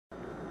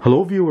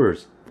Hello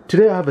viewers,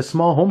 today I have a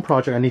small home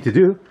project I need to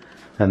do,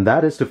 and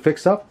that is to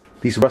fix up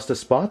these rusted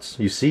spots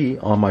you see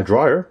on my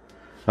dryer.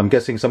 I'm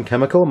guessing some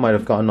chemical might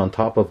have gotten on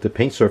top of the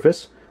paint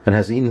surface and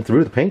has eaten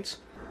through the paint,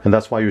 and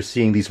that's why you're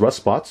seeing these rust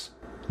spots.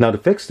 Now to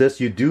fix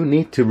this, you do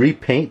need to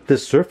repaint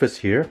this surface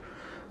here.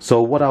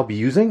 So what I'll be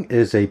using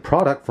is a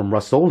product from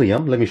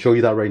Rust-Oleum. Let me show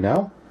you that right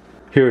now.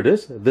 Here it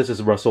is. This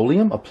is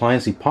Rust-Oleum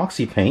Appliance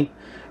Epoxy paint.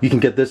 You can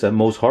get this at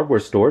most hardware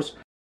stores.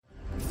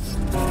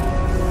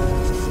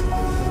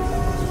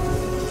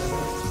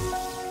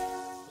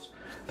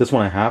 This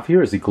one I have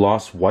here is the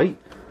gloss white.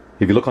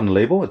 If you look on the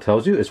label, it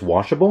tells you it's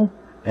washable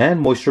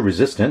and moisture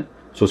resistant,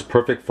 so it's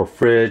perfect for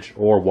fridge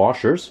or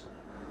washers.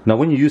 Now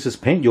when you use this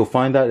paint, you'll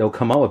find that it'll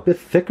come out a bit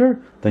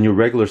thicker than your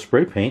regular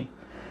spray paint,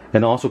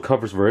 and also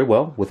covers very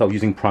well without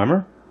using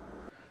primer.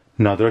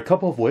 Now there are a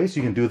couple of ways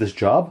you can do this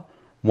job.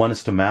 One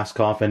is to mask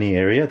off any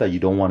area that you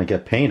don't want to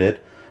get painted,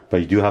 but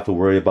you do have to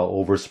worry about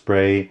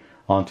overspray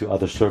onto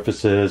other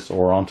surfaces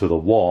or onto the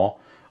wall.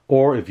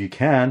 Or if you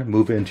can,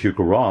 move it into your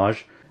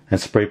garage and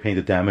spray paint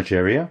the damaged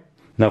area.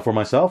 Now for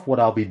myself, what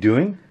I'll be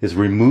doing is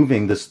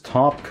removing this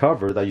top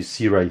cover that you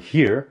see right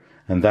here,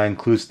 and that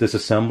includes this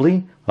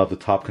assembly of the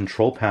top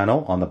control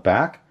panel on the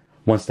back.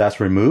 Once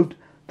that's removed,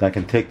 then I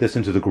can take this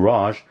into the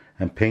garage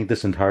and paint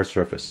this entire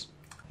surface.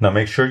 Now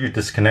make sure you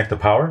disconnect the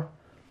power.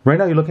 Right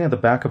now you're looking at the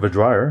back of a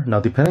dryer.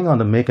 Now depending on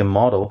the make and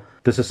model,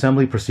 this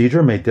assembly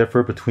procedure may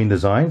differ between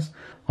designs.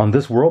 On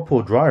this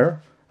Whirlpool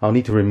dryer, I'll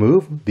need to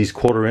remove these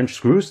 1/4-inch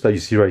screws that you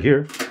see right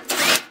here.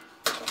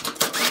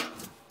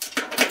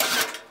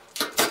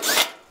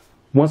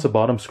 Once the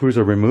bottom screws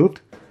are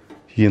removed,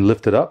 you can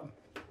lift it up.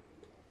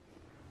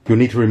 You'll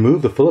need to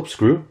remove the Phillips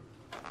screw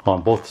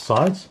on both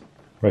sides,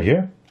 right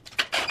here.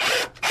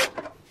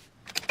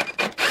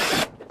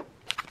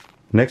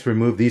 Next,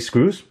 remove these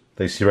screws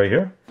that you see right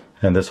here,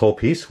 and this whole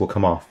piece will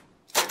come off.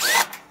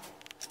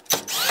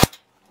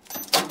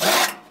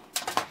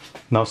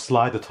 Now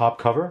slide the top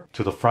cover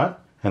to the front,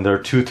 and there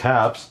are 2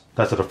 tabs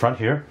that's at the front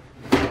here.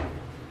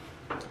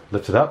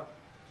 Lift it up,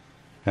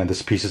 and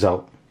this piece is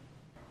out.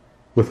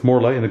 With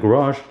more light in the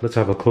garage, let's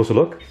have a closer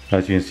look.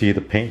 As you can see, the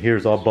paint here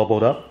is all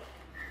bubbled up,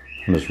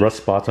 and there's rust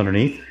spots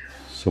underneath,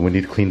 so we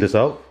need to clean this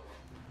out.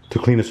 To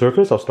clean the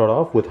surface, I'll start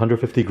off with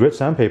 150 Grit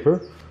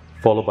Sandpaper,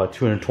 followed by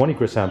 220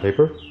 Grit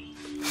Sandpaper.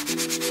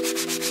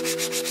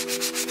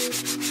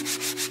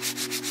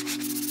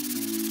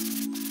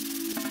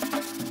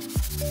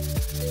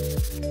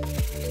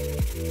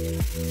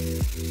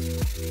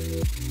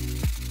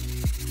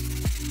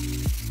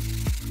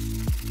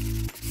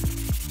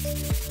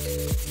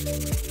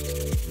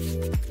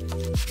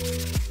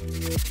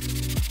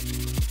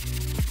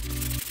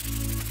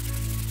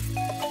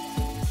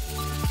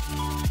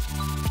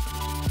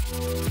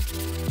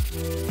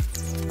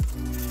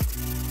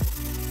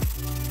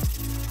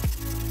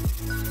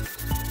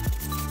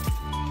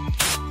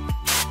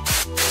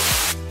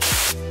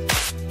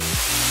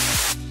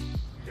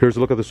 Here's a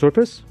look at the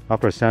surface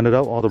after I sanded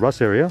out all the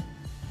rust area.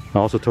 I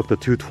also took the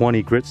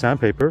 220 Grit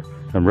Sandpaper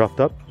and roughed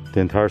up the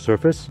entire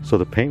surface so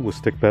the paint will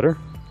stick better.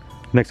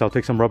 Next, I'll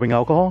take some rubbing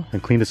alcohol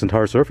and clean this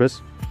entire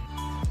surface.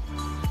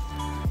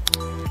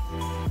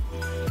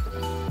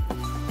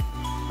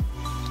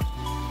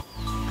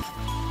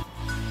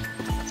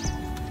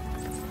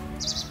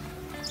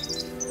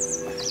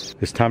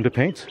 It's time to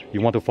paint.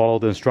 You want to follow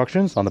the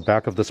instructions on the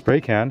back of the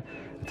spray can.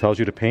 It tells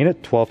you to paint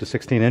it 12 to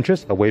 16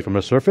 inches away from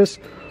the surface.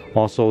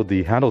 Also,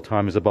 the handle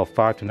time is about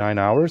 5 to 9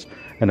 hours,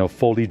 and it'll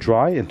fully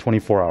dry in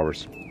 24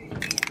 hours.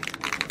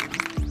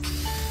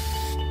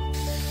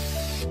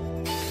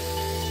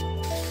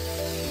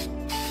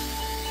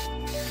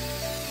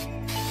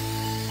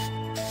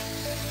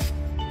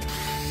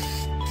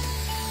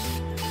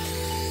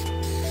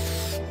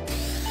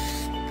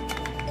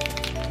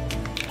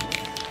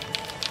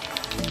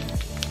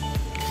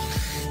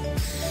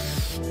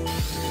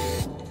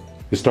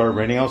 It started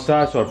raining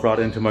outside, so I brought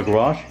it into my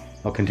garage.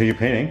 I'll continue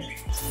painting.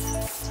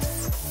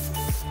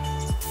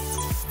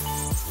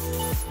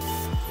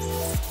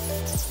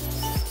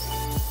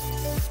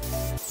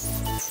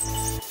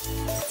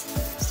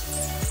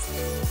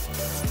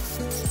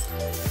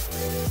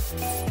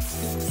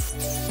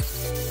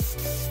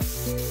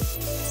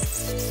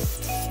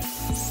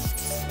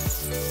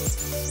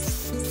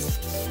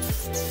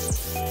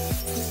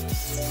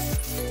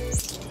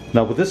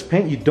 Now with this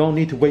paint, you don't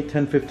need to wait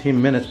 10-15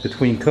 minutes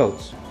between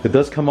coats. It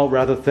does come out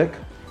rather thick.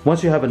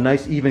 Once you have a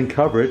nice even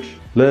coverage,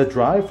 let it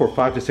dry for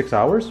 5 to 6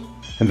 hours,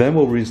 and then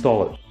we'll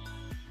reinstall it.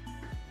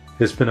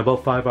 It's been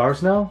about 5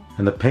 hours now,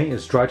 and the paint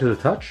is dry to the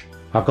touch.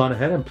 I've gone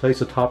ahead and placed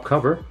the top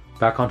cover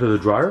back onto the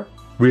dryer.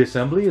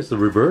 Reassembly is the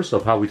reverse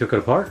of how we took it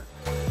apart.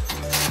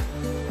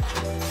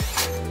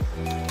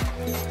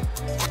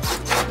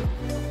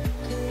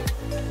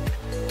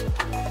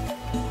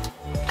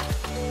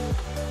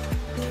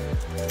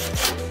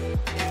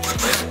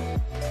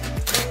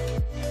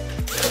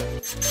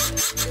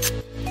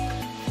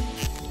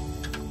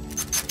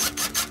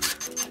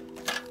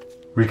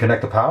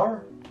 Reconnect the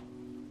power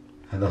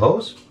and the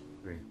hose.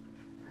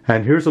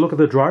 And here's a look at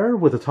the dryer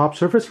with the top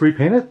surface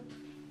repainted.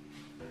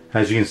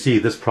 As you can see,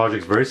 this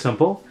project is very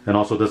simple and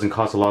also doesn't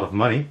cost a lot of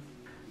money.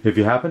 If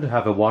you happen to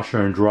have a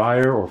washer and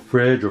dryer or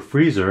fridge or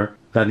freezer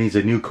that needs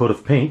a new coat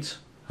of paint,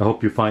 I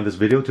hope you find this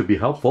video to be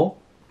helpful.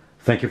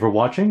 Thank you for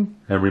watching,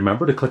 and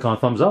remember to click on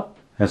thumbs up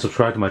and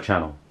subscribe to my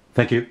channel.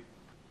 Thank you.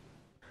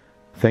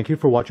 Thank you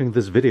for watching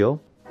this video.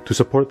 To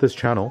support this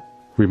channel,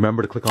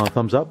 remember to click on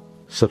thumbs up,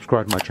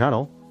 subscribe to my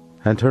channel,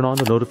 and turn on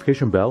the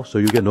notification bell so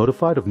you get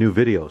notified of new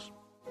videos.